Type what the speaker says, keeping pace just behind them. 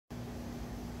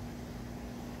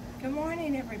Good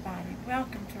morning, everybody.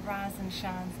 Welcome to Rise and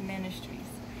Shines Ministries.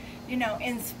 You know,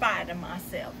 in spite of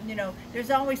myself, there's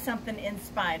always something in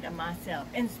spite of myself.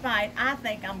 In spite, I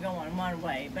think I'm going one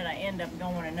way, but I end up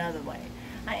going another way.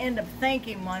 I end up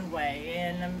thinking one way,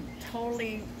 and I'm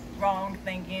totally wrong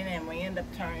thinking, and we end up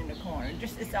turning the corner.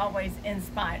 It's always in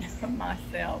spite of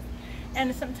myself.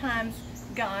 And sometimes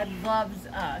God loves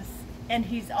us, and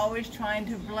He's always trying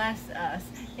to bless us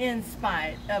in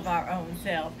spite of our own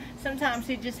self. Sometimes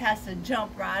He just has to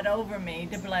jump right over me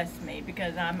to bless me,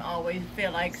 because I'm always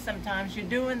feel like sometimes you're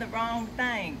doing the wrong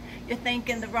thing. You're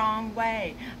thinking the wrong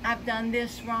way. I've done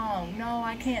this wrong. No,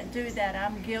 I can't do that.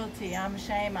 I'm guilty. I'm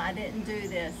ashamed. I didn't do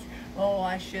this. Oh,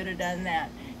 I should have done that.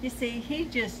 You see, He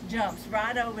just jumps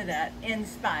right over that in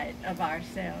spite of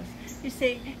ourselves. You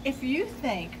see, if you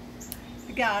think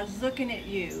God's looking at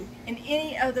you in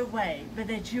any other way but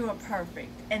that you are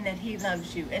perfect and that He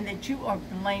loves you and that you are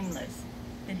blameless,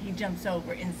 then He jumps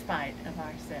over in spite of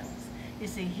ourselves. You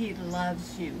see, He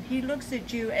loves you. He looks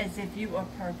at you as if you are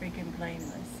perfect and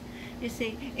blameless. You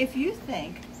see, if you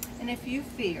think and if you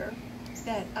fear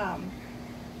that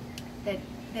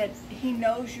that He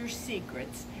knows your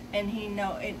secrets, and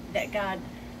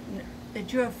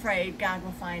that you're afraid God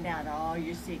will find out all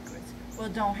your secrets, well,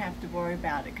 don't have to worry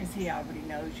about it, because He already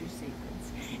knows your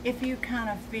secrets. If you kind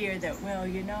of fear that, well,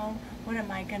 what am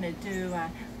I going to do?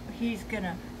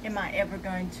 Am I ever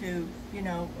going to,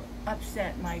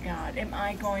 upset my God? Am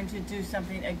I going to do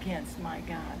something against my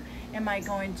God? Am I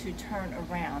going to turn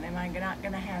around? Am I not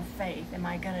going to have faith? Am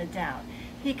I going to doubt?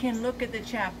 He can look at the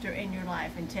chapter in your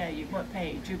life and tell you what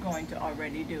page you're going to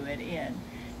already do it in.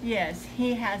 Yes,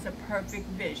 He has a perfect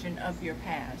vision of your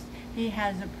past. He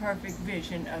has a perfect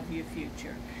vision of your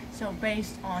future. So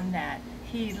based on that,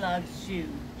 He loves you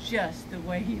just the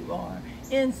way you are,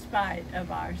 in spite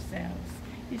of ourselves.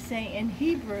 You see, in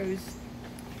Hebrews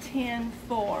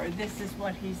 10:4, this is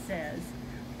what he says.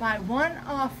 By one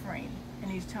offering,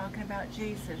 and he's talking about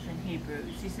Jesus in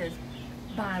Hebrews, he says,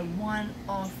 by one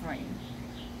offering,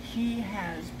 He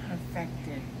has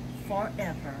perfected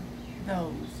forever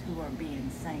those who are being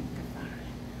sanctified.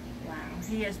 Wow,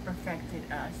 He has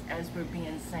perfected us as we're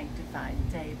being sanctified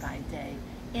day by day,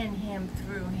 in Him,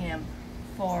 through Him,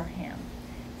 for Him.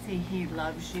 See, He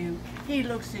loves you. He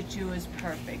looks at you as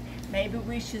perfect. Maybe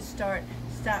we should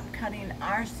stop cutting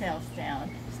ourselves down,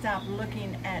 stop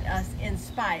looking at us in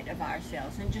spite of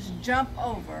ourselves, and just jump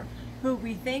over who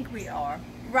we think we are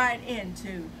right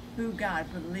into who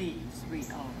God believes we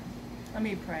are. Let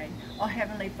me pray. Oh,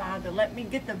 Heavenly Father, let me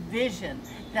get the vision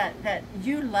that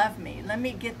You love me. Let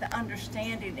me get the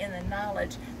understanding and the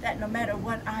knowledge that no matter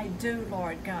what I do,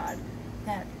 Lord God,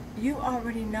 that You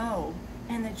already know,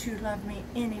 and that You love me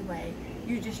anyway.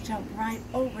 You just jump right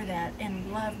over that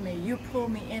and love me. You pull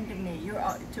me into me. You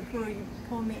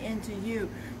pull me into You.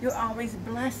 You're always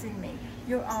blessing me.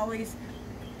 You're always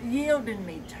yielding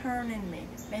me, turning me,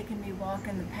 making me walk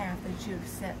in the path that You have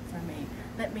set for me.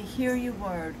 Let me hear Your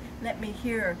word. Let me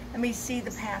see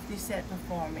the path You set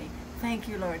before me. Thank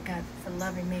You, Lord God, for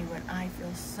loving me when I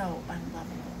feel so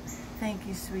unlovable. Thank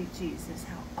You, sweet Jesus,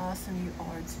 how awesome You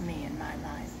are to me in my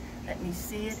life. Let me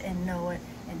see it and know it,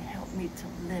 and help me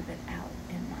to live it out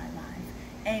in my life.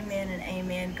 Amen and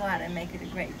amen. God, and make it a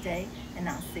great day, and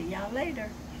I'll see y'all later.